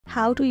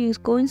How to use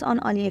coins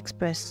on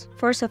AliExpress.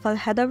 First of all,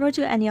 head over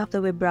to any of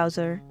the web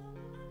browser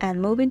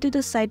and move into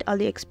the site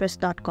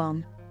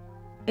aliexpress.com.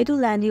 It will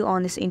land you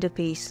on this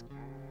interface.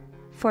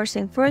 First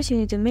thing first, you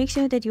need to make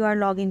sure that you are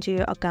logged into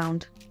your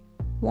account.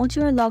 Once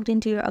you are logged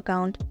into your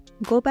account,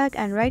 go back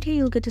and right here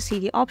you'll get to see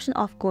the option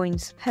of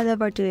coins. Head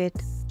over to it.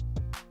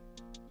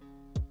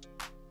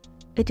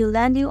 It will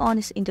land you on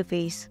this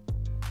interface.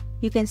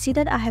 You can see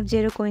that I have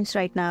 0 coins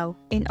right now.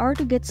 In order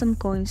to get some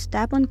coins,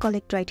 tap on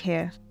collect right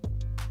here.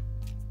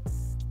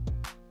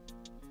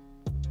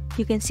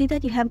 You can see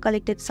that you have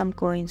collected some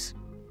coins.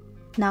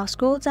 Now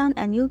scroll down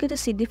and you'll get to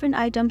see different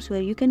items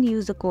where you can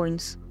use the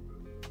coins.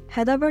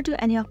 Head over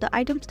to any of the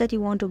items that you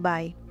want to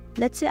buy.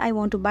 Let's say I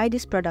want to buy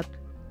this product.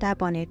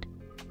 Tap on it.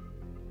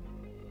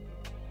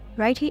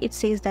 Right here it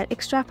says that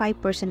extra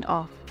 5%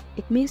 off.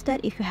 It means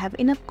that if you have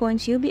enough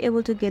coins, you'll be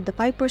able to get the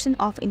 5%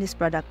 off in this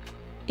product.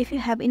 If you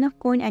have enough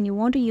coin and you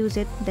want to use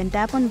it, then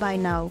tap on buy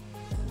now.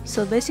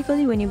 So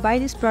basically when you buy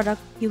this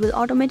product, you will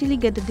automatically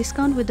get the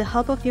discount with the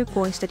help of your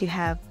coins that you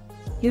have.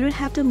 You don't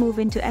have to move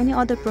into any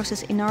other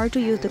process in order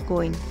to use the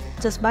coin.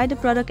 Just buy the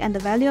product and the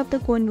value of the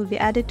coin will be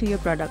added to your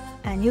product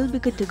and you'll be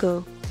good to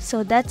go.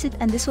 So that's it,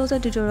 and this was a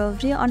tutorial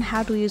video on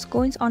how to use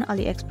coins on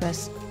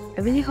AliExpress.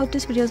 I really hope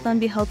this video is going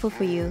to be helpful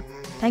for you.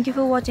 Thank you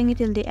for watching it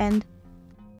till the end.